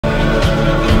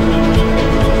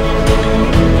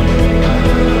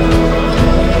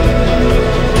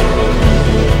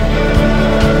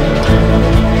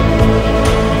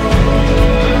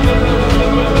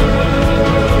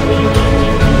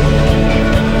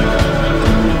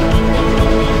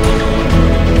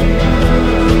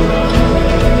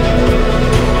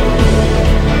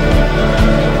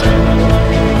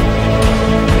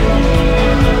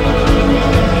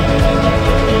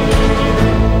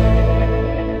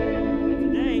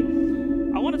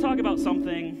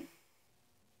something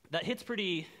that hits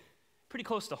pretty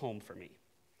close to home for me.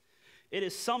 It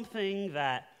is something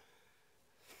that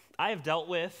I have dealt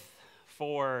with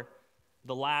for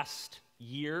the last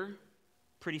year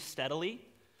pretty steadily.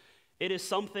 It is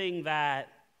something that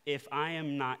if I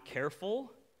am not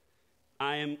careful,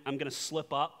 I'm going to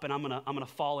slip up and I'm going to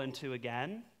fall into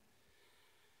again.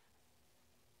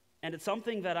 And it's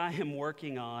something that I am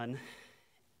working on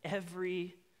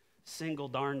every single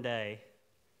darn day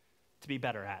to be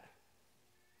better at.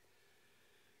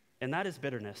 And that is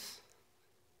bitterness.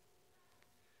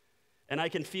 And I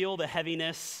can feel the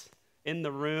heaviness in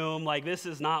the room. Like, this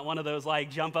is not one of those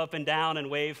like jump up and down and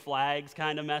wave flags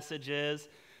kind of messages.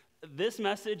 This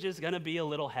message is going to be a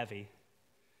little heavy.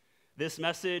 This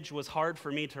message was hard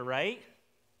for me to write.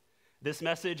 This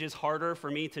message is harder for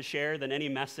me to share than any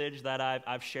message that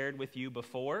I've shared with you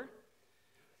before.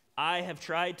 I have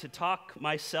tried to talk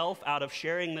myself out of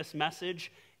sharing this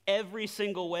message every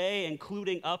single way,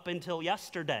 including up until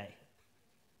yesterday.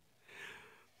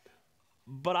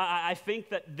 But I think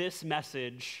that this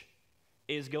message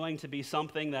is going to be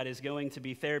something that is going to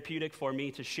be therapeutic for me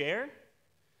to share,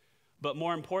 but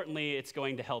more importantly, it's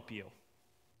going to help you.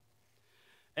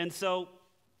 And so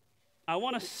I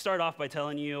want to start off by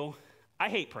telling you, I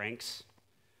hate pranks.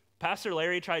 Pastor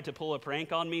Larry tried to pull a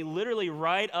prank on me literally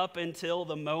right up until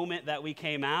the moment that we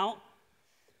came out.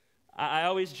 I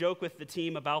always joke with the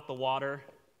team about the water,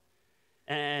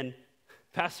 and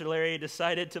Pastor Larry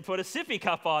decided to put a sippy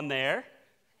cup on there.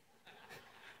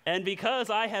 And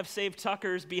because I have saved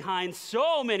Tucker's behind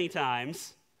so many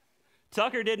times,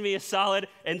 Tucker did me a solid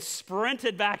and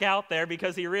sprinted back out there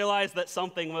because he realized that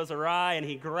something was awry, and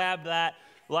he grabbed that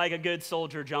like a good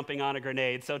soldier jumping on a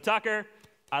grenade. So Tucker,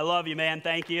 I love you, man.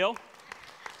 Thank you.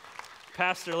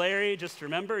 Pastor Larry, just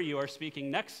remember, you are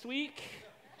speaking next week,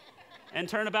 and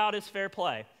turnabout is fair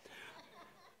play.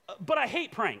 But I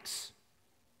hate pranks.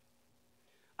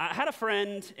 I had a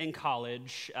friend in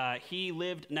college. He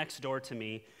lived next door to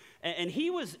me, and he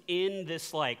was in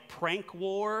this like prank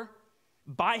war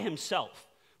by himself.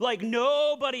 Like,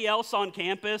 nobody else on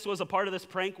campus was a part of this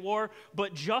prank war,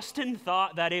 but Justin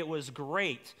thought that it was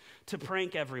great to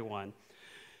prank everyone.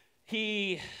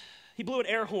 He blew an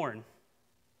air horn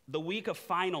the week of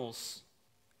finals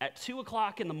at 2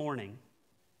 o'clock in the morning,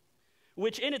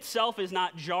 which in itself is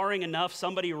not jarring enough,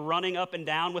 somebody running up and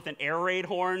down with an air raid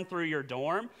horn through your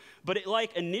dorm, but it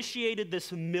like initiated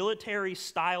this military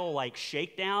style like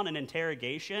shakedown and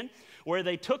interrogation where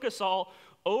they took us all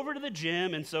over to the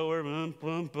gym, and so we're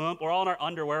we're all in our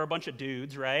underwear, a bunch of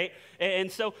dudes, right?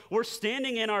 And so we're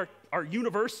standing in our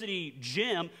university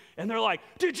gym, and they're like,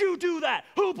 "Did you do that?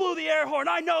 Who blew the air horn?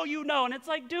 I know you know." And it's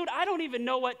like, dude, I don't even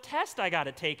know what test I got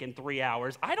to take in 3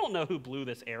 hours. I don't know who blew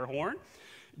this air horn.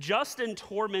 Justin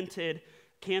tormented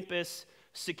campus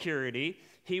security.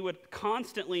 He would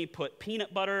constantly put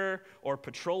peanut butter or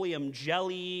petroleum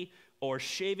jelly or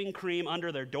shaving cream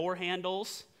under their door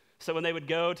handles. So when they would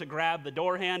go to grab the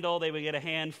door handle, they would get a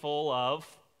handful of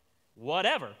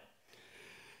whatever.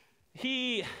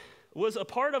 He was a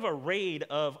part of a raid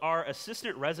of our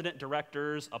assistant resident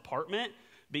director's apartment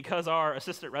because our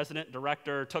assistant resident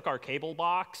director took our cable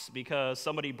box because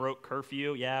somebody broke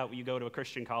curfew. Yeah, you go to a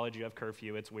Christian college, you have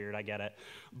curfew. It's weird, I get it.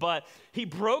 But he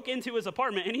broke into his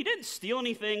apartment, and he didn't steal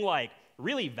anything like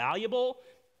really valuable.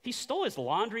 He stole his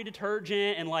laundry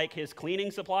detergent and like his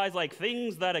cleaning supplies, like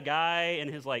things that a guy in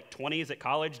his like 20s at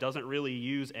college doesn't really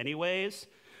use anyways.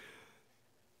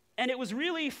 And it was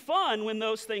really fun when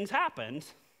those things happened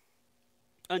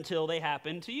until they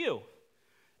happened to you.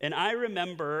 And I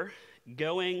remember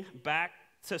going back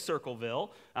to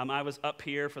Circleville. I was up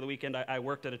here for the weekend. I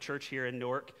worked at a church here in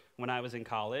Newark when I was in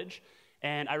college.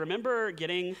 And I remember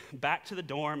getting back to the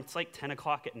dorm. It's like 10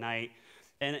 o'clock at night.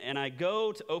 And I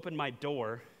go to open my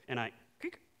door, and I,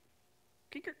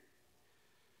 creaker.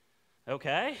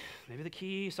 Okay, maybe the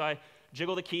key. So I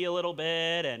jiggle the key a little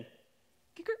bit, and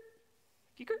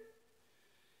creaker.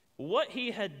 What he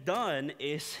had done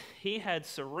is he had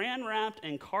saran wrapped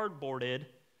and cardboarded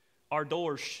our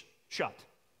doors shut.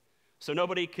 So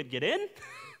nobody could get in,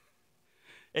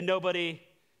 and nobody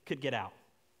could get out.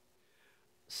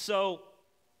 So,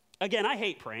 again, I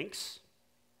hate pranks,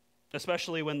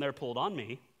 especially when they're pulled on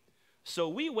me. So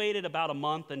we waited about a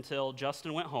month until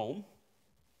Justin went home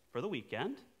for the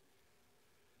weekend.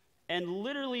 And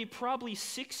literally probably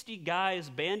 60 guys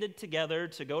banded together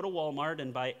to go to Walmart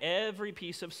and buy every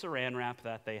piece of saran wrap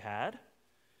that they had.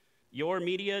 Your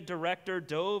media director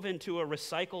dove into a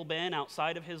recycle bin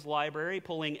outside of his library,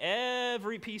 pulling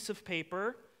every piece of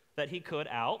paper that he could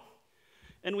out.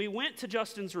 And we went to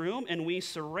Justin's room, and we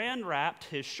saran wrapped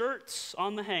his shirts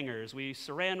on the hangers. We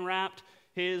saran wrapped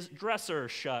his dresser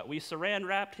shut. We saran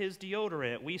wrapped his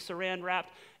deodorant. We saran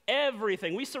wrapped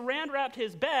everything. We saran wrapped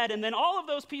his bed, and then all of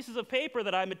those pieces of paper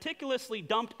that I meticulously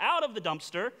dumped out of the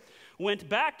dumpster went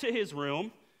back to his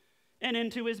room and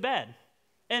into his bed,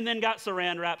 and then got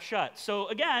saran wrapped shut. So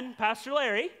again, Pastor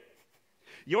Larry,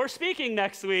 you're speaking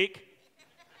next week.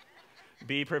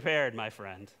 Be prepared, my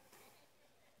friend.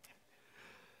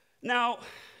 Now,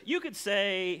 you could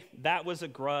say that was a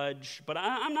grudge, but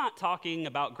I'm not talking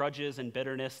about grudges and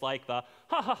bitterness like the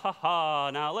ha ha ha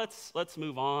ha. Now let's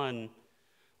move on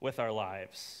with our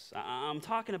lives. I'm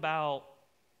talking about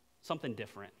something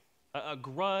different, a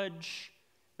grudge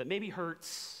that maybe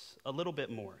hurts a little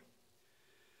bit more.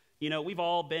 You know, we've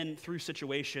all been through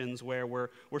situations where we're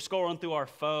scrolling through our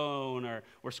phone or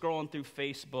we're scrolling through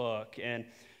Facebook, and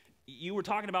you were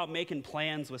talking about making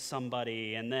plans with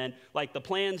somebody, and then like the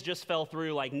plans just fell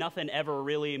through, like nothing ever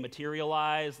really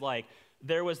materialized. Like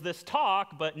there was this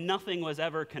talk, but nothing was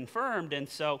ever confirmed. And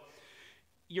so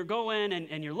you're going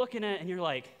and you're looking at it and you're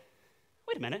like,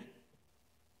 wait a minute,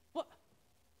 what?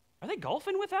 Are they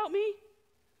golfing without me?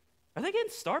 Are they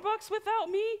getting Starbucks without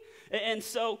me? And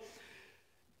so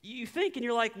you think and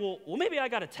you're like, well, maybe I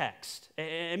got a text,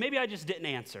 and maybe I just didn't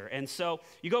answer. And so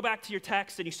you go back to your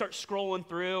text and you start scrolling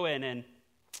through, and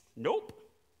nope,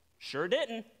 sure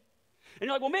didn't. And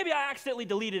you're like, well, maybe I accidentally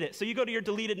deleted it. So you go to your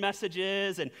deleted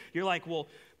messages and you're like, well,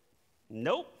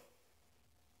 nope.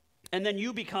 And then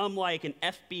you become like an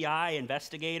FBI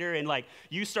investigator, and like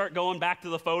you start going back to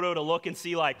the photo to look and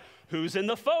see like who's in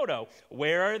the photo,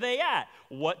 where are they at,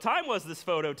 what time was this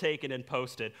photo taken and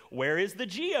posted, where is the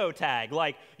geotag?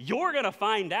 Like you're gonna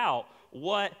find out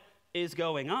what is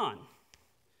going on.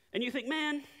 And you think,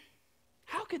 man,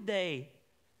 how could they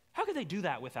do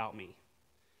that without me?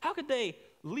 How could they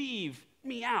leave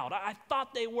me out? I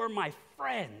thought they were my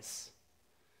friends.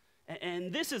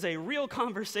 And this is a real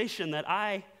conversation that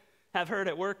I have heard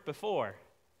at work before.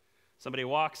 Somebody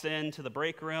walks into the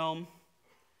break room,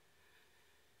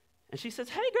 and she says,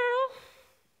 hey,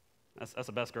 girl. That's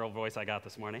the best girl voice I got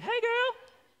this morning. Hey, girl,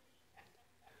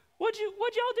 what'd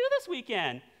y'all do this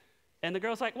weekend? And the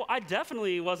girl's like, well, I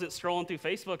definitely wasn't scrolling through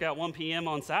Facebook at 1 p.m.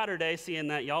 on Saturday seeing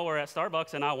that y'all were at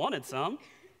Starbucks and I wanted some.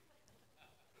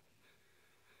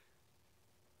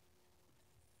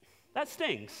 That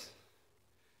stings.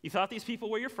 You thought these people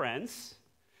were your friends.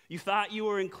 You thought you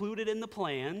were included in the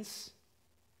plans,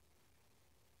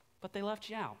 but they left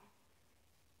you out.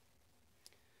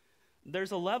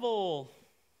 There's a level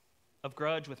of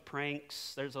grudge with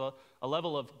pranks. There's a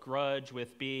level of grudge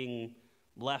with being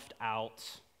left out.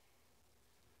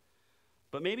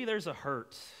 But maybe there's a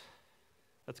hurt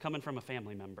that's coming from a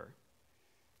family member.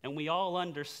 And we all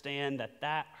understand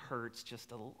that hurts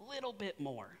just a little bit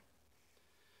more.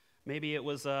 Maybe it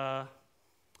was a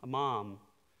mom,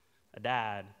 a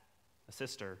dad, a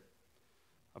sister,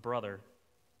 a brother,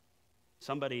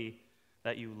 somebody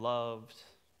that you loved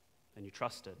and you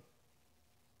trusted.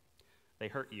 They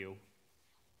hurt you.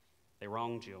 They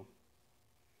wronged you.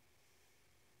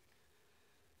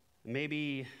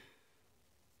 Maybe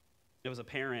it was a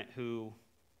parent who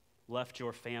left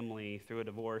your family through a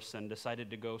divorce and decided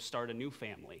to go start a new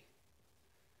family.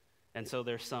 And so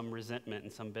there's some resentment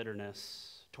and some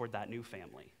bitterness toward that new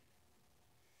family.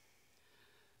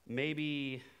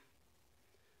 Maybe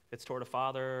it's toward a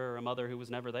father or a mother who was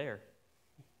never there.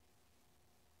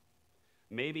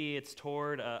 Maybe it's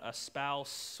toward a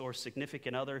spouse or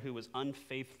significant other who was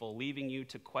unfaithful, leaving you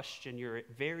to question your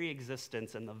very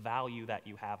existence and the value that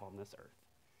you have on this earth.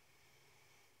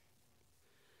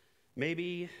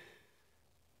 Maybe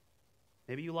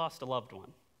you lost a loved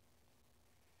one.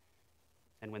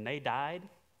 And when they died,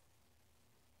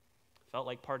 it felt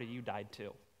like part of you died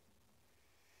too.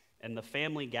 And the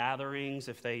family gatherings,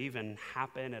 if they even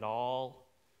happen at all,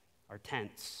 are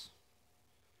tense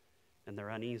and they're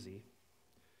uneasy.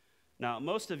 Now,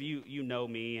 most of you know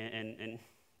me, and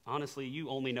honestly, you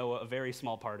only know a very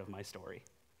small part of my story.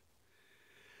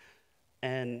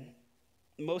 And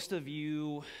most of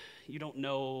you don't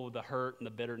know the hurt and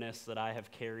the bitterness that I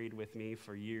have carried with me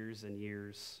for years and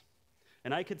years.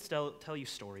 And I could tell you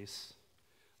stories,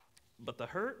 but the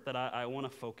hurt that I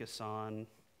want to focus on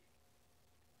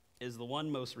is the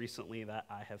one most recently that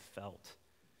I have felt,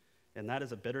 and that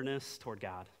is a bitterness toward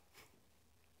God.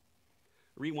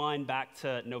 Rewind back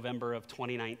to November of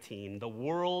 2019, the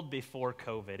world before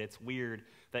COVID. It's weird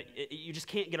that you just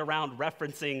can't get around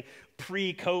referencing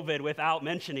pre-COVID without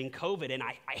mentioning COVID, and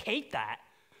I hate that.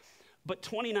 But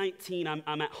 2019,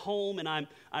 I'm at home, and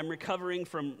I'm recovering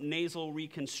from nasal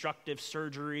reconstructive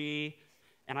surgery,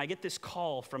 and I get this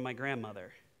call from my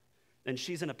grandmother, and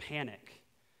she's in a panic.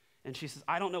 And she says,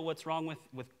 I don't know what's wrong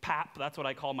with Pap. That's what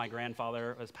I call my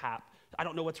grandfather, as Pap. I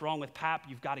don't know what's wrong with Pap.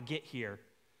 You've got to get here.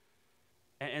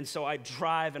 And so I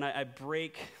drive and I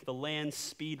break the land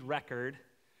speed record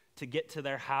to get to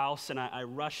their house, and I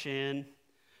rush in,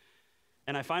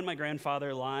 and I find my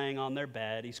grandfather lying on their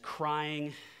bed. He's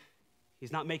crying.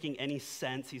 He's not making any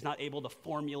sense. He's not able to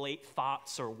formulate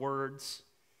thoughts or words.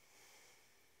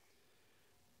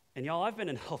 And y'all, I've been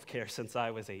in healthcare since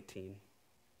I was 18.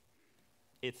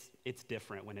 It's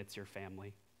different when it's your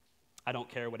family. I don't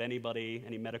care what any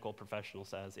medical professional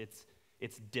says.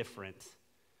 It's different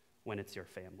when it's your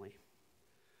family.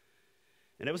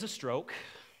 And it was a stroke.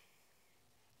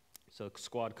 So the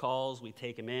squad calls, we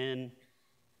take him in.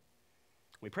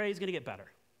 We pray he's going to get better.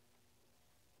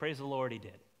 Praise the Lord, he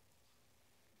did.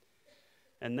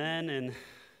 And then in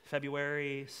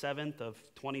February 7th of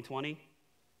 2020,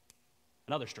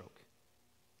 another stroke.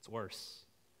 It's worse.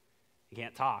 He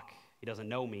can't talk. He doesn't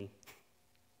know me.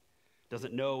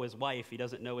 Doesn't know his wife. He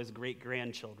doesn't know his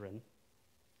great-grandchildren.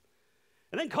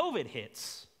 And then COVID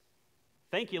hits.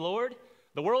 Thank you, Lord.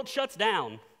 The world shuts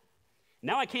down.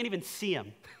 Now I can't even see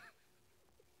him.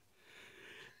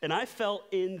 And I felt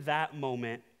in that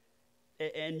moment,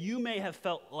 and you may have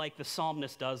felt like the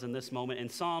psalmist does in this moment. In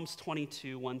Psalms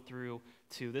 22, 1 through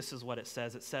 2, this is what it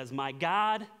says. It says, my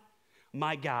God,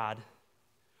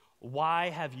 why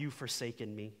have you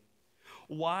forsaken me?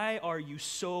 Why are you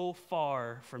so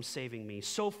far from saving me,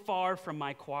 so far from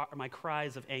my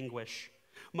cries of anguish?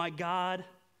 My God,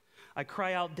 I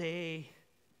cry out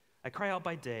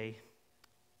by day,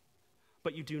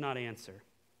 but you do not answer.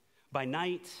 By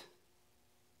night,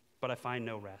 but I find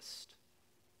no rest.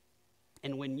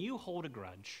 And when you hold a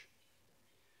grudge,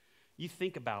 you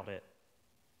think about it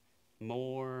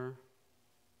more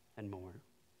and more.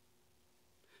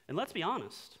 And let's be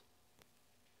honest,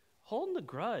 holding a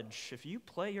grudge, if you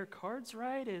play your cards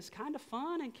right, is kind of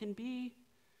fun and can be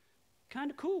kind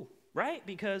of cool, right?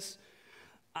 Because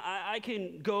I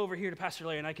can go over here to Pastor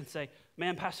Larry and I can say,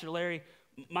 man, Pastor Larry,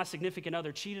 my significant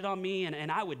other cheated on me,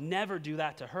 and I would never do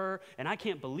that to her, and I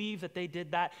can't believe that they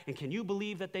did that, and can you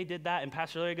believe that they did that? And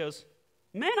Pastor Larry goes,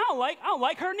 man, I don't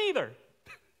like her neither.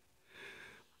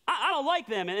 I don't like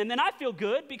them, and then I feel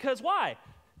good because why?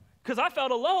 Because I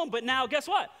felt alone, but now guess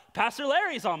what? Pastor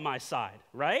Larry's on my side,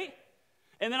 right?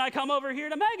 And then I come over here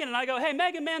to Megan, and I go, hey,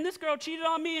 Megan, man, this girl cheated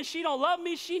on me, and she don't love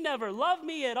me. She never loved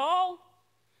me at all.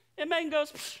 And Megan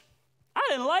goes, I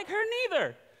didn't like her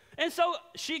neither. And so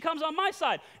she comes on my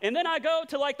side. And then I go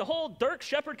to like the whole Dirk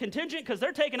Shepherd contingent because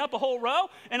they're taking up a whole row.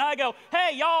 And I go,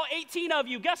 hey, y'all, 18 of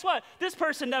you, guess what? This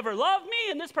person never loved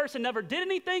me and this person never did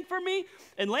anything for me.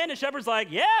 And Landon Shepherd's like,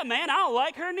 yeah, man, I don't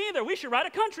like her neither. We should write a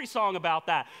country song about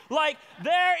that. Like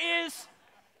there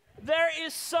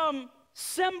is some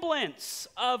semblance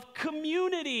of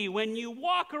community when you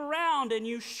walk around and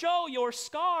you show your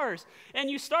scars and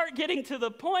you start getting to the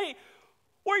point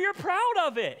where you're proud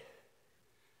of it.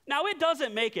 Now, it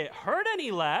doesn't make it hurt any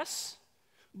less,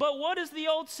 but what is the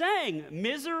old saying?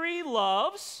 Misery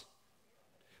loves.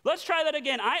 Let's try that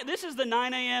again. This is the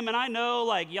 9 a.m., and I know,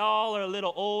 like, y'all are a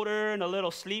little older and a little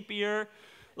sleepier.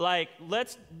 Like,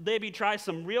 let's maybe try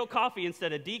some real coffee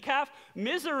instead of decaf.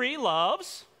 Misery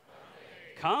loves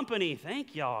company.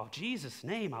 Thank y'all. Jesus'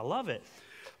 name, I love it.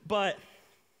 But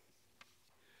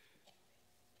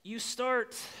you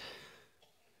start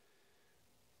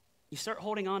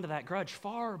holding on to that grudge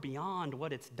far beyond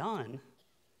what it's done.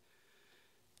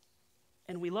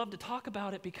 And we love to talk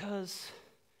about it because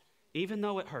even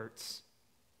though it hurts,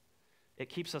 it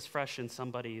keeps us fresh in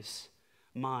somebody's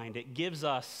mind. It gives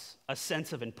us a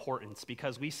sense of importance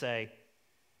because we say,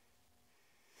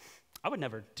 I would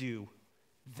never do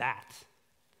that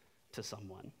to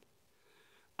someone.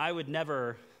 I would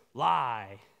never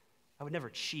lie. I would never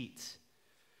cheat.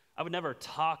 I would never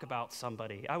talk about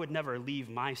somebody. I would never leave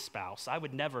my spouse. I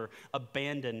would never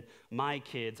abandon my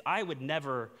kids. I would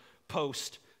never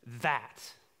post that.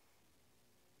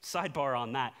 Sidebar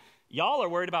on that. Y'all are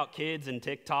worried about kids and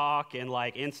TikTok and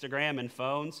like Instagram and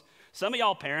phones. Some of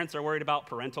y'all parents are worried about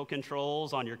parental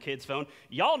controls on your kid's phone.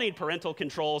 Y'all need parental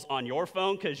controls on your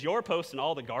phone because you're posting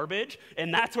all the garbage,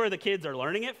 and that's where the kids are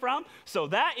learning it from. So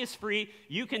that is free.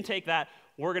 You can take that.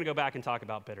 We're going to go back and talk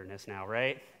about bitterness now,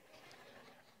 right?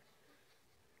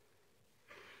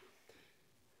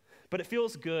 But it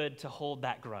feels good to hold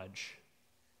that grudge.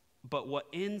 But what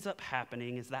ends up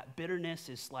happening is that bitterness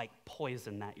is like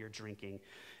poison that you're drinking,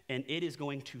 and it is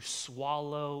going to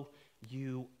swallow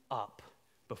you up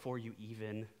before you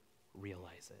even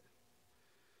realize it.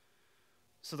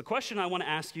 So the question I want to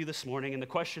ask you this morning, and the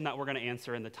question that we're going to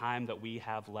answer in the time that we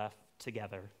have left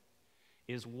together,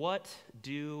 is what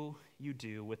do you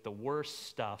do with the worst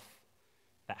stuff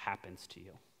that happens to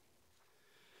you?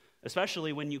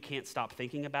 Especially when you can't stop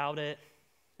thinking about it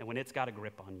and when it's got a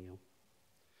grip on you.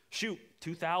 Shoot,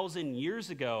 2,000 years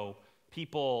ago,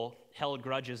 people held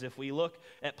grudges. If we look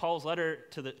at Paul's letter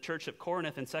to the church at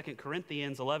Corinth in 2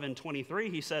 Corinthians 11:23,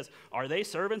 he says, "Are they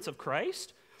servants of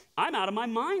Christ? I'm out of my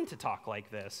mind to talk like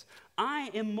this. I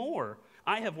am more.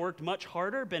 I have worked much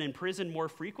harder, been in prison more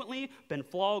frequently, been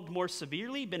flogged more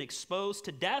severely, been exposed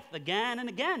to death again and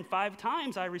again. 5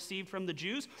 times I received from the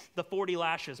Jews the 40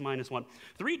 lashes minus 1.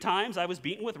 3 times I was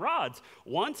beaten with rods.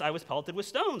 Once I was pelted with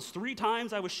stones. 3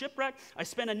 times I was shipwrecked. I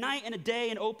spent a night and a day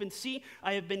in open sea.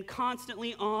 I have been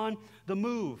constantly on the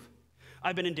move.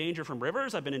 I've been in danger from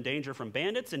rivers, I've been in danger from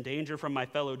bandits, in danger from my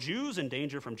fellow Jews, in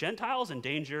danger from Gentiles, in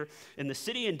danger in the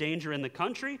city, in danger in the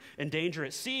country, in danger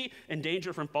at sea, in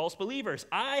danger from false believers.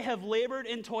 I have labored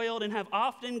and toiled and have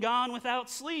often gone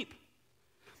without sleep.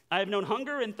 I have known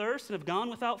hunger and thirst and have gone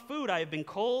without food. I have been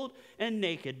cold and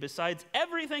naked. Besides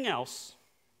everything else,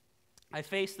 I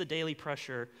face the daily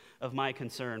pressure of my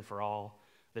concern for all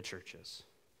the churches."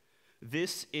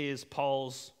 This is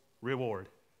Paul's reward.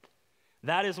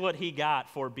 That is what he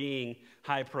got for being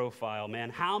high profile,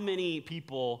 man. How many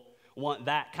people want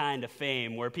that kind of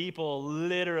fame where people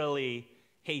literally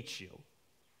hate you?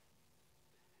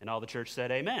 And all the church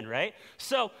said amen, right?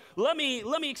 So let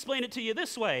me explain it to you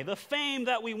this way. The fame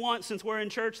that we want, since we're in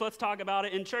church, let's talk about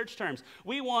it in church terms.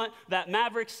 We want that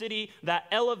Maverick City, that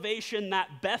elevation,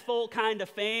 that Bethel kind of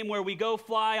fame where we go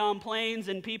fly on planes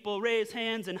and people raise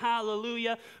hands and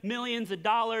hallelujah, millions of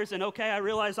dollars. And okay, I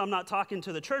realize I'm not talking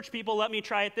to the church people. Let me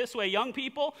try it this way. Young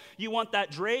people, you want that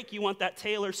Drake, you want that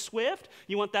Taylor Swift,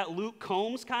 you want that Luke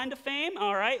Combs kind of fame.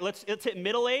 All right, let's hit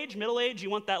middle age. Middle age, you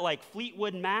want that like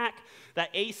Fleetwood Mac, that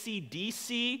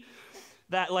AC/DC,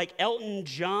 that like Elton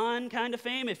John kind of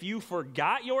fame. If you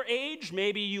forgot your age,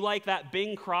 maybe you like that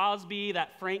Bing Crosby,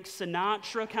 that Frank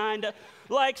Sinatra kind of.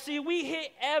 Like, see, we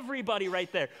hit everybody right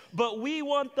there. But we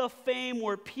want the fame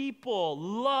where people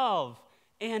love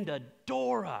and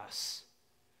adore us,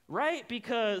 right?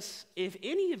 Because if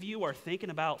any of you are thinking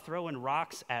about throwing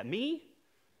rocks at me,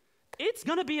 it's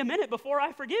going to be a minute before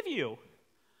I forgive you.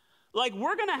 Like,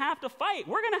 we're going to have to fight.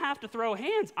 We're going to have to throw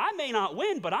hands. I may not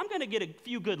win, but I'm going to get a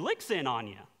few good licks in on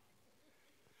you.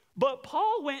 But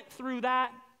Paul went through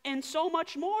that and so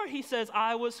much more. He says,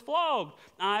 I was flogged.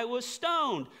 I was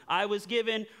stoned. I was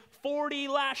given 40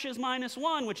 lashes minus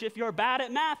 1, which if you're bad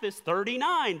at math is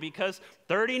 39, because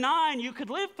 39 you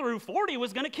could live through. 40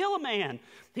 was going to kill a man.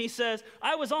 He says,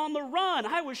 I was on the run.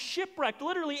 I was shipwrecked.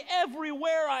 Literally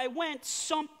everywhere I went,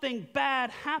 something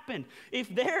bad happened.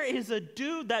 If there is a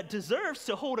dude that deserves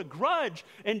to hold a grudge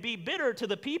and be bitter to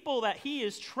the people that he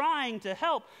is trying to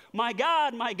help, my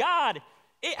God,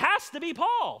 it has to be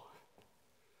Paul.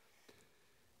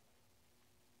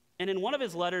 And in one of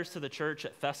his letters to the church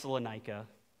at Thessalonica,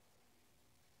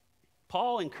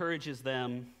 Paul encourages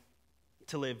them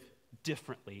to live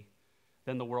differently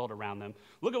than the world around them.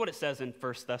 Look at what it says in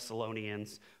 1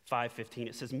 Thessalonians 5:15.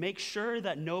 It says, make sure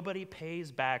that nobody pays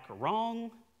back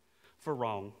wrong for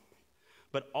wrong,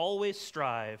 but always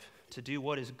strive to do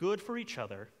what is good for each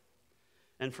other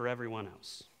and for everyone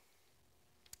else.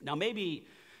 Now, maybe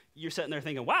you're sitting there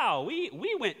thinking, wow,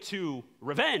 we went to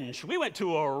revenge. We went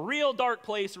to a real dark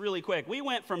place really quick. We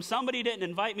went from somebody didn't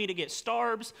invite me to get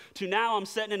starbs to now I'm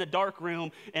sitting in a dark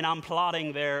room and I'm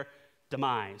plotting their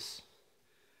demise.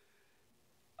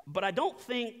 But I don't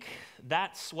think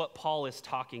that's what Paul is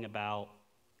talking about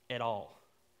at all.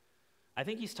 I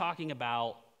think he's talking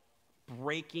about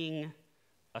breaking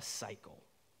a cycle.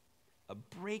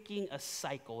 Breaking a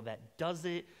cycle that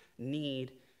doesn't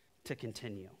need to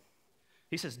continue.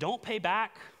 He says, don't pay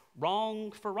back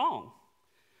wrong for wrong.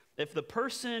 If the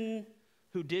person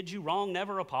who did you wrong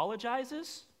never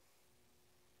apologizes,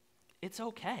 it's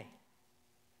okay.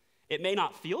 It may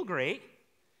not feel great.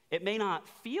 It may not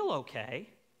feel okay,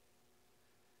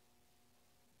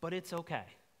 but it's okay.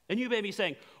 And you may be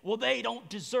saying, well, they don't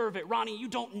deserve it. Ronnie, you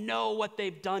don't know what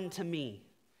they've done to me.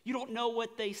 You don't know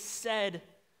what they said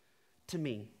to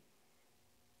me.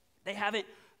 They haven't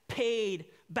paid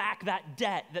back that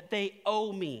debt that they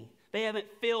owe me. They haven't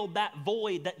filled that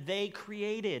void that they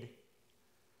created.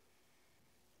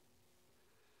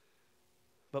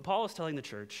 But Paul is telling the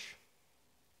church,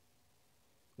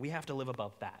 we have to live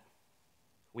above that.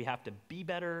 We have to be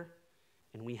better,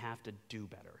 and we have to do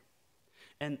better.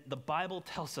 And the Bible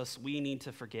tells us we need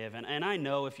to forgive. And I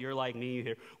know if you're like me, you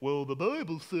hear, well, the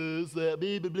Bible says that,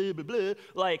 blah, blah, blah, blah, blah.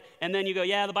 Like, and then you go,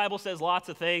 yeah, the Bible says lots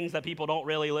of things that people don't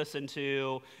really listen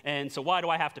to. And so why do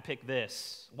I have to pick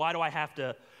this? Why do I have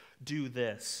to do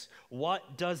this?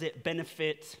 What does it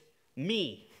benefit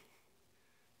me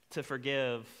to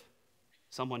forgive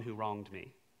someone who wronged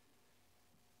me?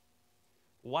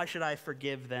 Why should I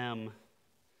forgive them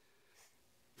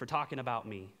for talking about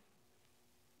me,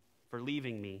 for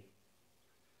leaving me,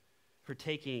 for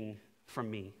taking from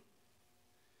me,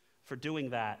 for doing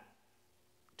that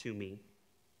to me?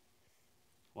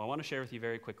 Well, I want to share with you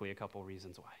very quickly a couple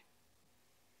reasons why.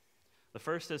 The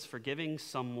first is forgiving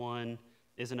someone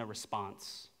isn't a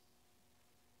response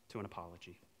to an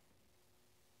apology.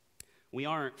 We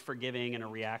aren't forgiving in a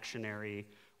reactionary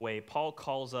way. Paul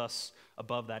calls us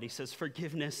above that. He says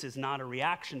forgiveness is not a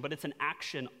reaction, but it's an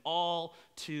action all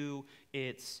to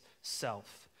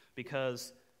itself.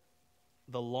 Because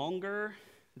the longer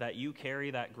that you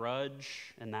carry that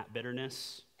grudge and that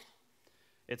bitterness,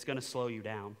 it's going to slow you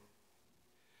down.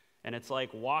 And it's like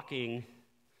walking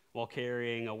while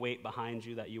carrying a weight behind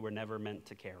you that you were never meant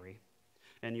to carry.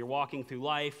 And you're walking through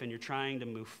life and you're trying to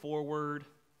move forward.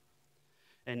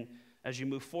 And as you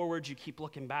move forward, you keep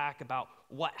looking back about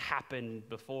what happened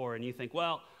before, and you think,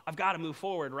 well, I've got to move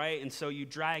forward, right? And so you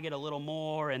drag it a little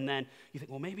more, and then you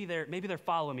think, well, maybe they're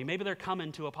following me. Maybe they're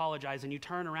coming to apologize, and you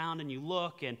turn around and you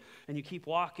look, and you keep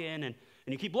walking, and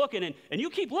you keep looking, and you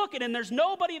keep looking, and there's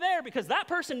nobody there because that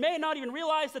person may not even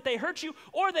realize that they hurt you,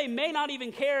 or they may not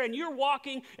even care, and you're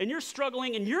walking, and you're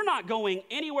struggling, and you're not going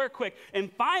anywhere quick.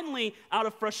 And finally, out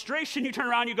of frustration, you turn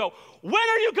around and you go, when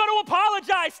are you going to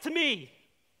apologize to me?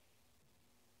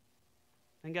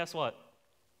 And guess what?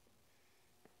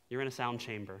 You're in a sound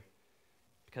chamber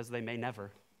because they may never.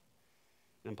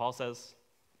 And Paul says,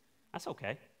 that's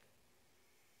okay.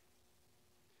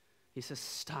 He says,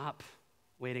 stop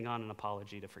waiting on an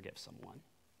apology to forgive someone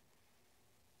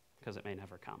because it may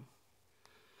never come.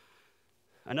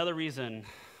 Another reason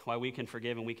why we can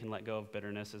forgive and we can let go of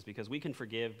bitterness is because we can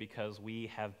forgive because we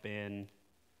have been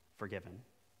forgiven.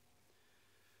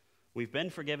 We've been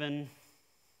forgiven,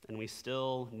 and we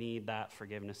still need that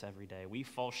forgiveness every day. We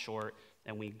fall short,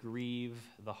 and we grieve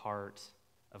the heart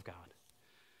of God.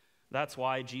 That's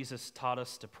why Jesus taught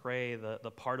us to pray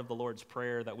the part of the Lord's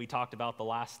Prayer that we talked about the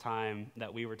last time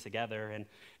that we were together. And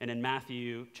in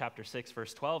Matthew chapter 6,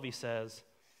 verse 12, he says,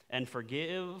 and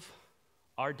forgive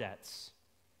our debts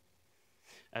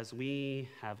as we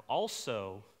have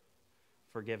also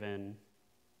forgiven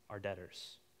our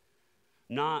debtors.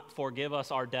 Not forgive us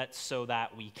our debts so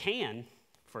that we can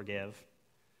forgive.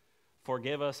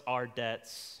 Forgive us our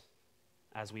debts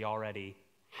as we already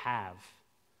have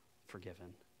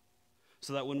forgiven.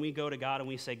 So that when we go to God and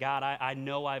we say, God, I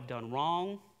know I've done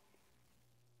wrong,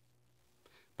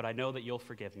 but I know that you'll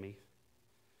forgive me.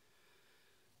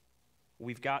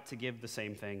 We've got to give the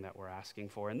same thing that we're asking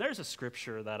for. And there's a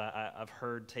scripture that I've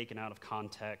heard taken out of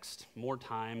context more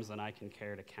times than I can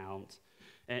care to count.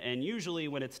 And usually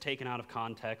when it's taken out of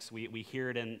context, we hear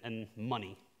it in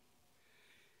money.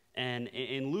 And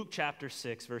in Luke chapter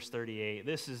 6, verse 38,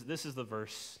 this is the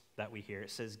verse that we hear.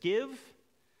 It says, give,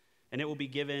 and it will be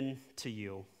given to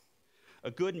you.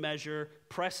 A good measure,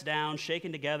 pressed down,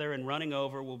 shaken together, and running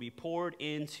over will be poured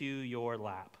into your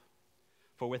lap.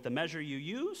 For with the measure you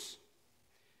use,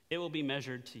 it will be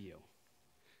measured to you.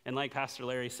 And like Pastor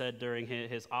Larry said during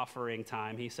his offering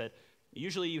time, he said,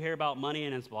 usually you hear about money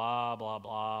and it's blah, blah,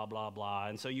 blah, blah, blah.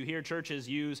 And so you hear churches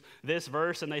use this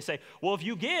verse and they say, well, if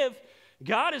you give,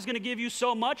 God is going to give you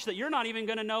so much that you're not even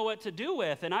going to know what to do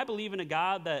with. And I believe in a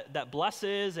God that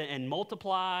blesses and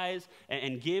multiplies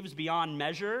and gives beyond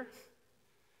measure.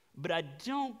 But I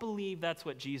don't believe that's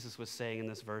what Jesus was saying in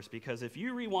this verse, because if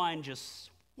you rewind just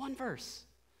one verse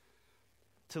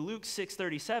to Luke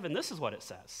 6:37, this is what it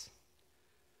says.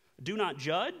 Do not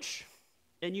judge,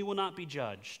 and you will not be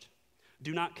judged.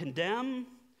 Do not condemn,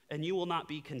 and you will not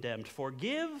be condemned.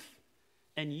 Forgive,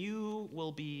 and you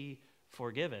will be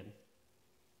forgiven.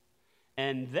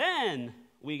 And then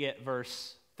we get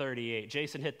verse 38.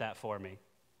 Jason, hit that for me.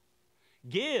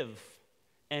 Give,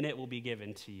 and it will be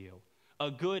given to you. A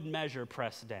good measure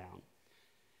pressed down.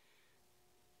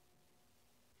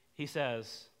 He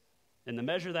says, in the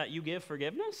measure that you give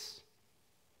forgiveness,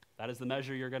 that is the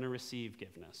measure you're going to receive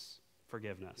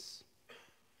forgiveness.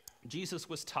 Jesus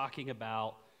was talking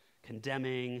about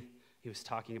condemning. He was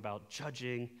talking about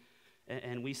judging.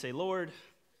 And we say, Lord,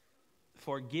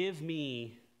 forgive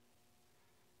me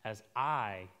as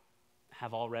I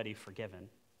have already forgiven.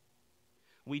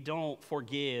 We don't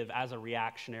forgive as a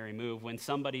reactionary move when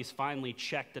somebody's finally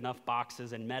checked enough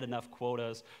boxes and met enough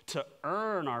quotas to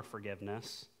earn our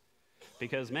forgiveness.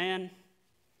 Because, man,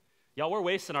 y'all, we're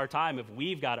wasting our time if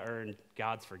we've got to earn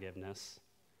God's forgiveness.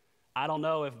 I don't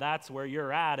know if that's where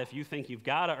you're at, if you think you've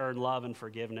got to earn love and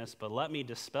forgiveness, but let me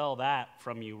dispel that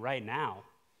from you right now.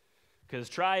 Because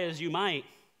try as you might,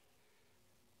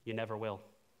 you never will.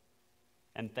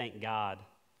 And thank God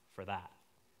for that.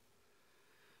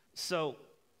 So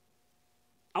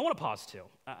I want to pause too.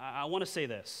 I want to say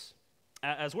this.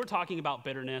 As we're talking about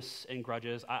bitterness and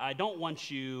grudges, I don't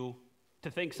want you to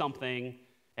think something,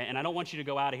 and I don't want you to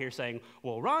go out of here saying,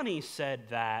 well, Ronnie said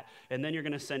that, and then you're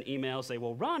going to send emails, say,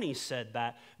 well, Ronnie said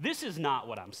that. This is not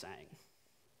what I'm saying.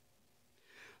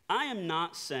 I am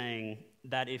not saying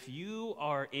that if you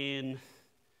are in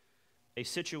a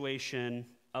situation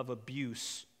of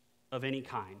abuse of any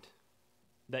kind,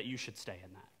 that you should stay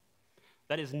in that.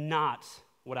 That is not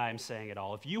what I am saying at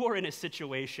all. If you are in a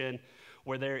situation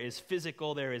where there is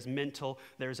physical, there is mental,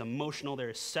 there is emotional, there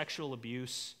is sexual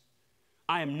abuse,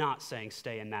 I am not saying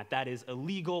stay in that. That is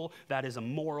illegal, that is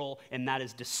immoral, and that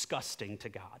is disgusting to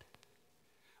God.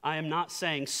 I am not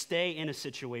saying stay in a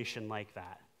situation like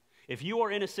that. If you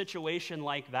are in a situation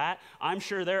like that, I'm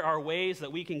sure there are ways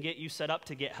that we can get you set up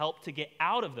to get help to get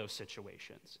out of those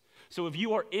situations. So if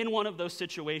you are in one of those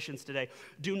situations today,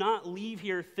 do not leave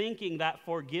here thinking that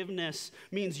forgiveness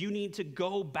means you need to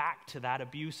go back to that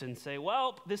abuse and say,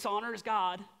 well, this honors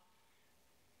God.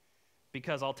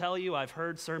 Because I'll tell you, I've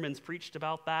heard sermons preached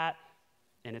about that,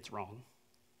 and it's wrong.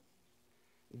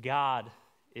 God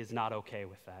is not okay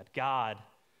with that. God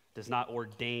does not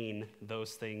ordain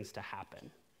those things to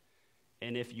happen.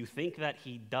 And if you think that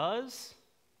he does,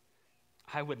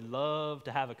 I would love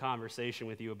to have a conversation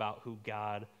with you about who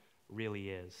God really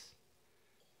is.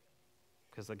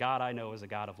 Because the God I know is a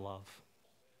God of love.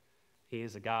 He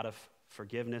is a God of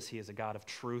forgiveness. He is a God of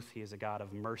truth. He is a God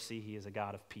of mercy. He is a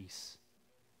God of peace.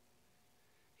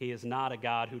 He is not a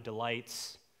God who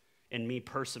delights in me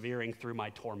persevering through my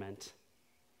torment.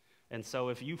 And so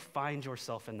if you find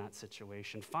yourself in that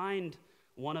situation, find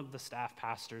one of the staff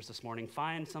pastors this morning,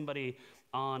 find somebody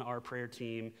on our prayer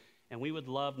team, and we would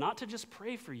love not to just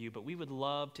pray for you, but we would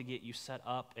love to get you set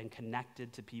up and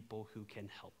connected to people who can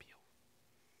help you.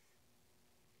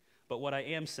 But what I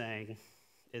am saying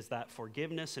is that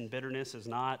forgiveness and bitterness is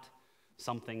not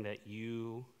something that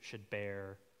you should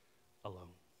bear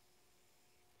alone.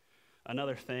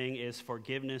 Another thing is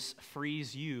forgiveness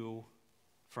frees you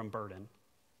from burden.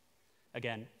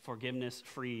 Again, forgiveness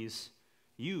frees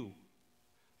you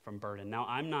from burden. Now,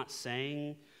 I'm not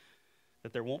saying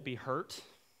that there won't be hurt.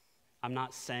 I'm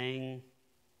not saying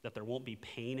that there won't be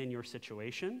pain in your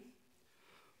situation,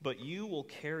 but you will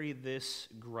carry this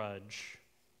grudge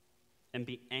and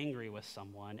be angry with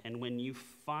someone, and when you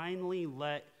finally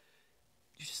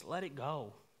just let it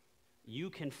go,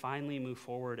 you can finally move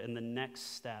forward in the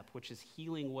next step, which is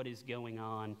healing what is going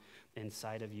on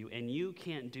inside of you. And you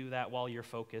can't do that while your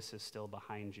focus is still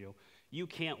behind you. You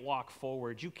can't walk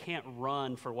forward. You can't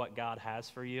run for what God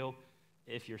has for you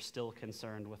if you're still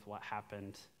concerned with what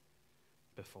happened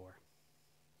before.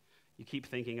 You keep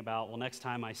thinking about, well, next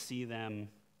time I see them,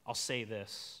 I'll say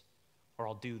this or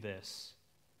I'll do this.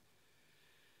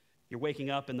 You're waking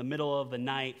up in the middle of the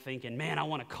night thinking, man, I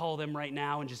want to call them right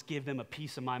now and just give them a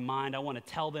piece of my mind. I want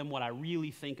to tell them what I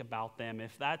really think about them.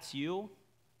 If that's you,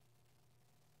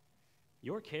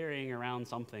 you're carrying around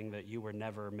something that you were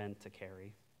never meant to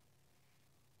carry.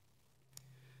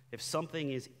 If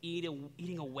something is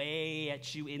eating away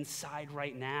at you inside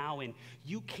right now and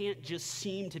you can't just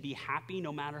seem to be happy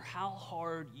no matter how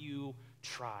hard you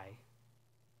try,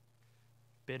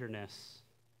 bitterness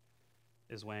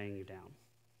is weighing you down.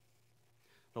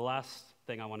 The last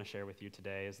thing I want to share with you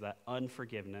today is that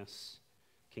unforgiveness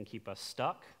can keep us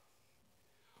stuck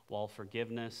while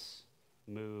forgiveness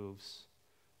moves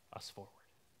us forward.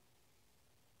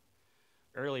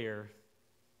 Earlier,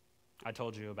 I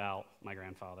told you about my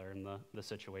grandfather and the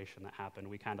situation that happened.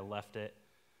 We kind of left it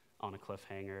on a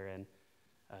cliffhanger. And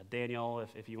Daniel,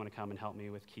 if you want to come and help me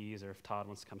with keys, or if Todd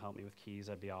wants to come help me with keys,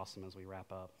 that'd be awesome as we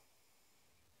wrap up.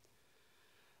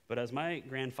 But as my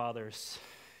grandfather's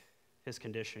his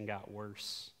condition got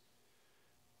worse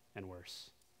and worse,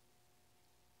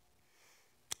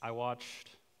 I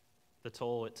watched the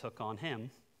toll it took on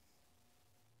him,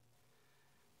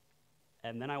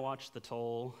 and then I watched the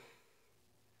toll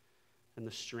and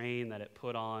the strain that it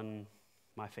put on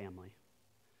my family.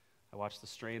 I watched the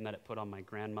strain that it put on my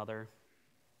grandmother.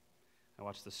 I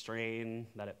watched the strain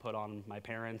that it put on my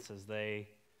parents as they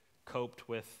coped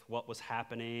with what was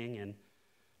happening and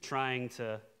trying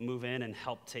to move in and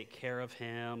help take care of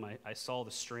him. I saw the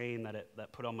strain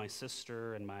that put on my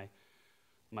sister and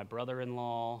my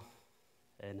brother-in-law,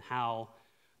 and how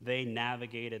they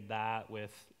navigated that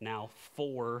with now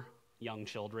 4 young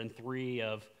children, 3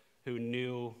 of who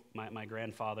knew my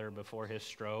grandfather before his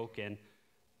stroke, and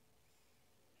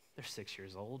they're 6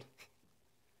 years old.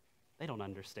 They don't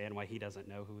understand why he doesn't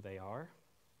know who they are.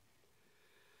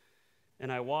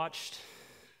 And I watched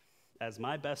as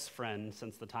my best friend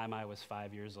since the time I was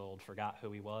 5 years old forgot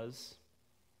who he was.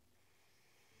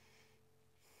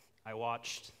 I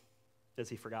watched as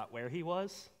he forgot where he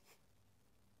was.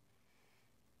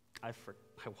 I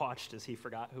watched as he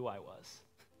forgot who I was.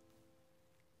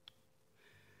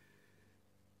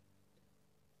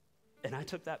 And I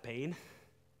took that pain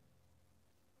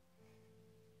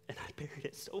and I buried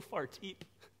it so far deep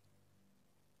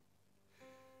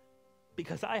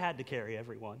because I had to carry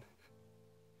everyone.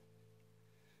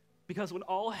 Because when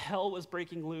all hell was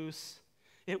breaking loose,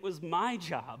 it was my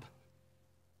job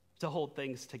to hold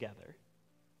things together.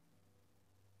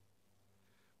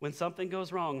 When something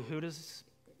goes wrong, who does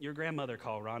your grandmother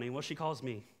call, Ronnie? Well, she calls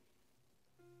me.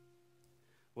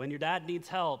 When your dad needs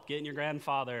help getting your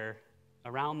grandfather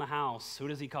around the house, who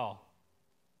does he call?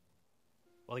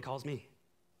 Well, he calls me.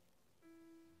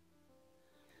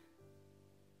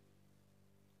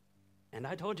 And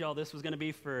I told y'all this was going to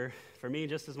be for me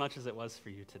just as much as it was for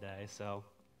you today. So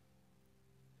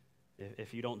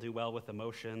if you don't do well with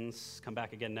emotions, come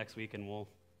back again next week and we'll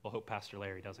hope Pastor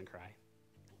Larry doesn't cry.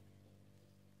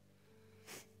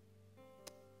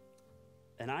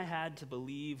 And I had to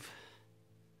believe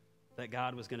that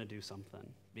God was going to do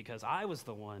something because I was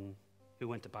the one who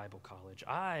went to Bible college.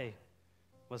 I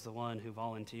was the one who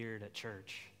volunteered at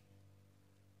church.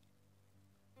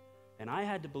 And I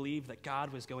had to believe that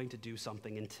God was going to do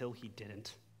something until he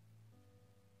didn't.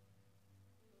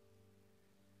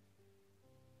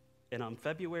 And on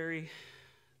February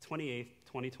 28th,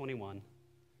 2021,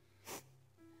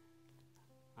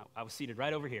 I was seated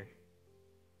right over here,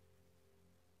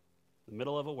 in the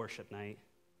middle of a worship night.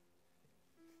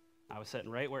 I was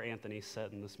sitting right where Anthony's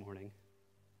sitting this morning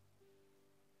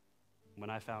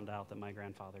when I found out that my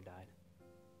grandfather died.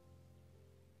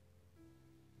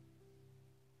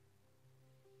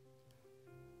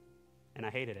 And I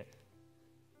hated it.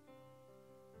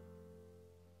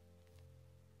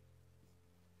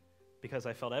 Because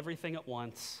I felt everything at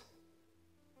once,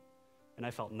 and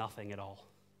I felt nothing at all.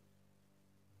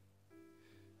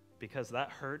 Because that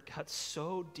hurt got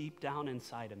so deep down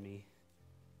inside of me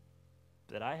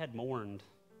that I had mourned,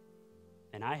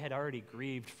 and I had already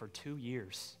grieved for 2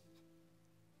 years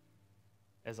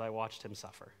as I watched him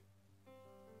suffer.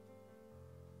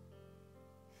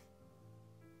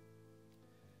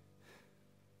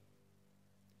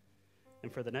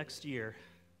 And for the next year,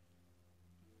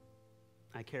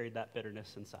 I carried that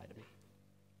bitterness inside of me.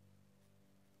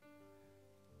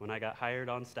 When I got hired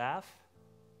on staff,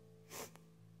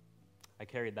 I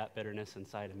carried that bitterness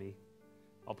inside of me.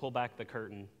 I'll pull back the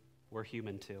curtain. We're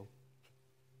human too.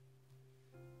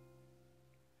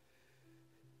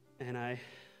 And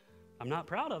I'm not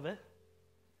proud of it,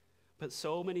 but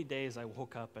so many days I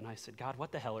woke up and I said, God,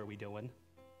 what the hell are we doing?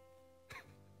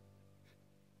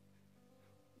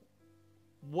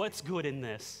 What's good in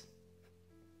this?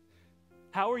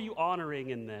 How are you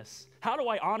honoring in this? How do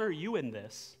I honor you in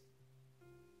this?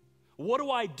 What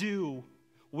do I do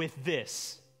with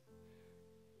this?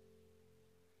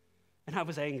 And I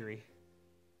was angry.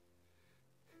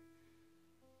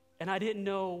 And I didn't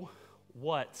know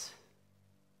what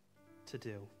to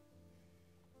do.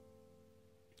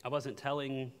 I wasn't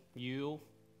telling you.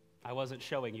 I wasn't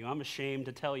showing you. I'm ashamed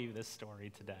to tell you this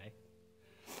story today.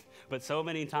 But so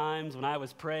many times when I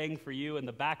was praying for you, in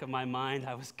the back of my mind,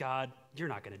 I was, God, you're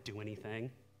not going to do anything.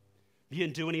 You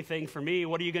didn't do anything for me.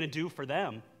 What are you going to do for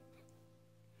them?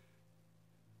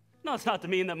 No, it's not to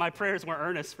mean that my prayers weren't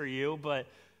earnest for you, but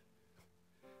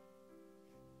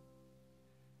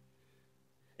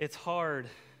it's hard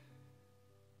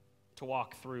to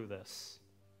walk through this.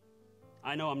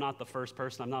 I know I'm not the first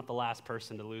person. I'm not the last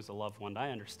person to lose a loved one.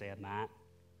 I understand that.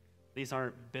 These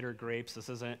aren't bitter grapes. This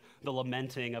isn't the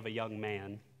lamenting of a young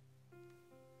man.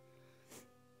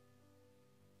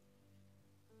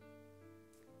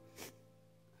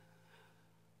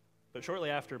 But shortly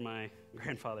after my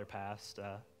grandfather passed,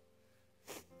 I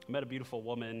met a beautiful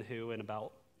woman who in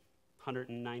about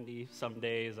 190 some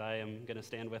days I am going to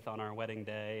stand with on our wedding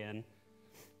day, and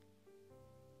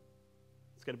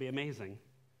it's going to be amazing.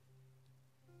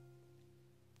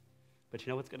 But you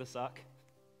know what's going to suck?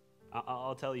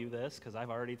 I'll tell you this because I've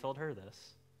already told her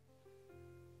this.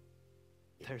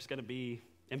 There's going to be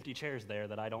empty chairs there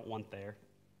that I don't want there.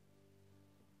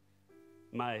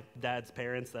 My dad's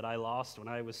parents that I lost when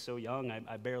I was so young,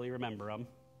 I barely remember them.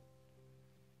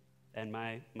 And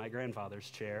my grandfather's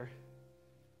chair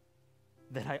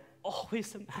that I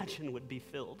always imagined would be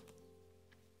filled.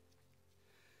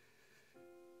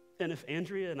 And if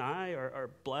Andrea and I are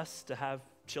blessed to have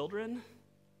children,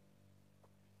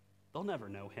 they'll never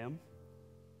know him.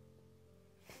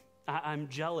 I'm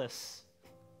jealous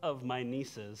of my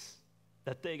nieces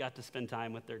that they got to spend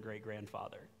time with their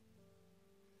great-grandfather.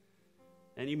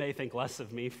 And you may think less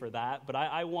of me for that, but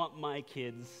I wanted my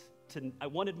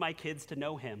kids to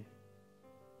know him,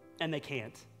 and they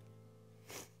can't.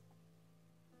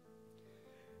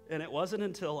 And it wasn't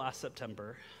until last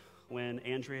September when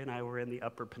Andrea and I were in the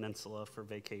Upper Peninsula for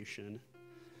vacation.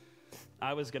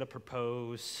 I was going to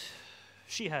propose.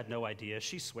 She had no idea.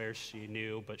 She swears she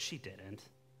knew, but she didn't.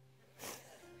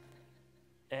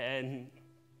 And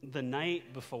the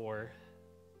night before,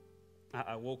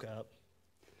 I woke up,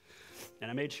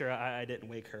 and I made sure I didn't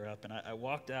wake her up, and I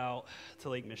walked out to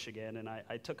Lake Michigan, and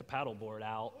I took a paddleboard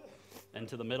out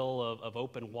into the middle of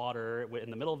open water in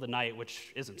the middle of the night,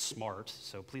 which isn't smart,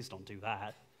 so please don't do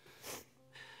that.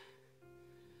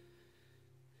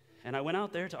 And I went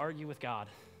out there to argue with God.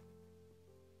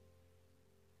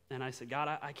 And I said, God,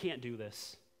 I can't do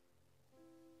this.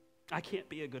 I can't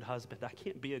be a good husband. I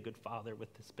can't be a good father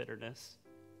with this bitterness.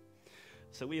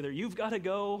 So either you've got to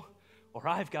go or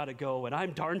I've got to go, and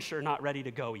I'm darn sure not ready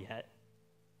to go yet.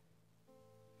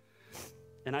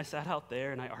 And I sat out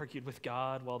there and I argued with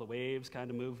God while the waves kind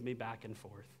of moved me back and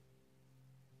forth.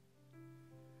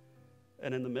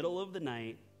 And in the middle of the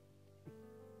night,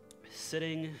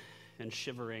 sitting and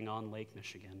shivering on Lake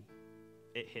Michigan,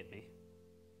 it hit me.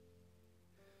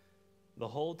 The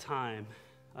whole time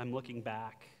I'm looking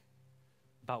back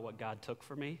about what God took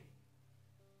for me,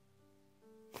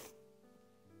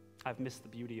 I've missed the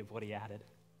beauty of what he added.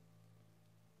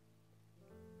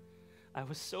 I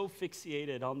was so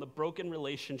fixated on the broken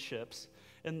relationships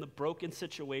and the broken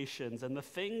situations and the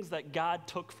things that God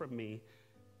took from me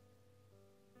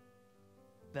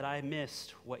that I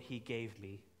missed what he gave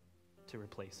me to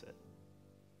replace it.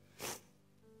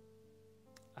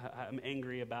 I'm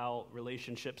angry about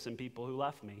relationships and people who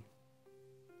left me.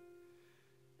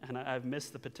 And I've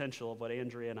missed the potential of what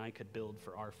Andrea and I could build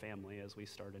for our family as we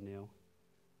start anew.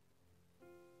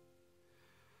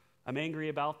 I'm angry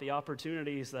about the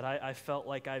opportunities that I felt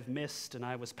like I've missed and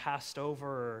I was passed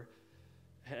over,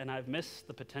 and I've missed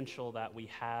the potential that we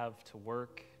have to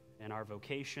work in our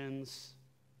vocations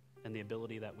and the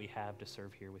ability that we have to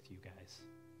serve here with you guys.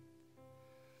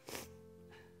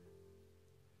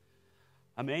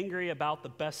 I'm angry about the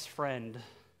best friend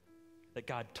that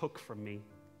God took from me.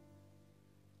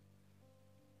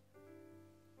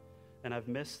 And I've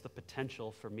missed the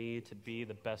potential for me to be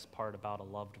the best part about a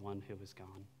loved one who is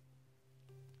gone.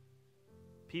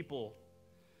 People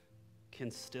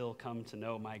can still come to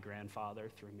know my grandfather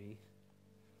through me.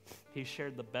 He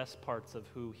shared the best parts of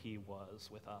who he was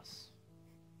with us.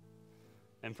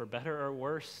 And for better or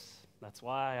worse, that's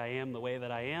why I am the way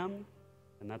that I am,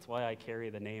 and that's why I carry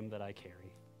the name that I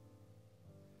carry.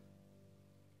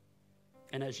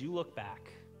 And as you look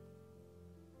back,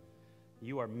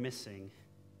 you are missing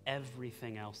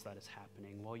everything else that is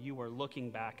happening. While you are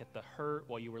looking back at the hurt,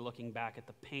 while you were looking back at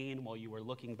the pain, while you were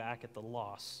looking back at the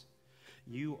loss,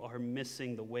 you are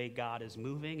missing the way God is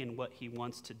moving and what he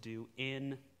wants to do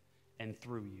in and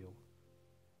through you.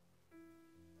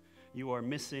 You are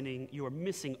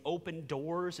missing open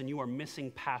doors, and you are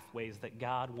missing pathways that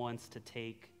God wants to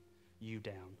take you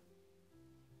down.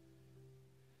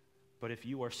 But if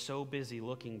you are so busy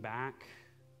looking back,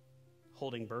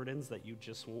 holding burdens that you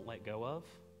just won't let go of,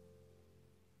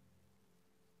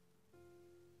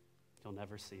 you'll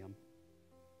never see them.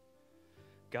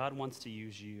 God wants to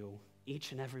use you,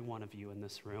 each and every one of you in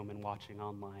this room and watching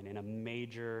online, in a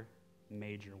major,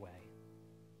 major way.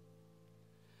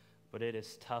 But it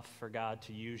is tough for God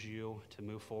to use you to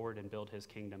move forward and build his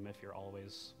kingdom if you're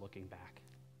always looking back.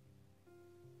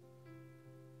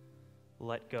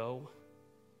 Let go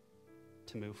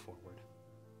to move forward.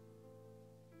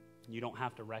 You don't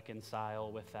have to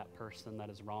reconcile with that person that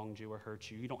has wronged you or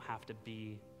hurt you. You don't have to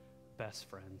be best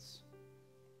friends.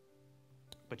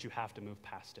 But you have to move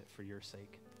past it for your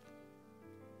sake.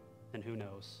 And who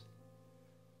knows,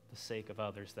 the sake of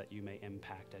others that you may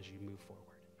impact as you move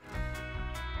forward.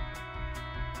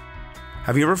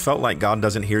 Have you ever felt like God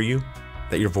doesn't hear you?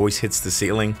 That your voice hits the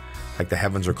ceiling, like the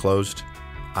heavens are closed?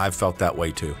 I've felt that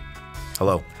way too.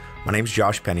 Hello, my name's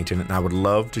Josh Pennington, and I would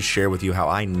love to share with you how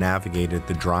I navigated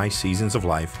the dry seasons of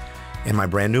life in my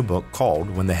brand new book called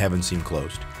When the Heavens Seem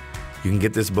Closed. You can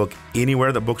get this book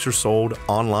anywhere that books are sold,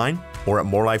 online or at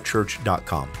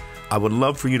morelifechurch.com. I would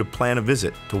love for you to plan a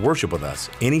visit to worship with us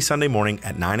any Sunday morning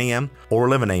at 9 a.m. or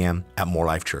 11 a.m. at More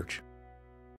Life Church.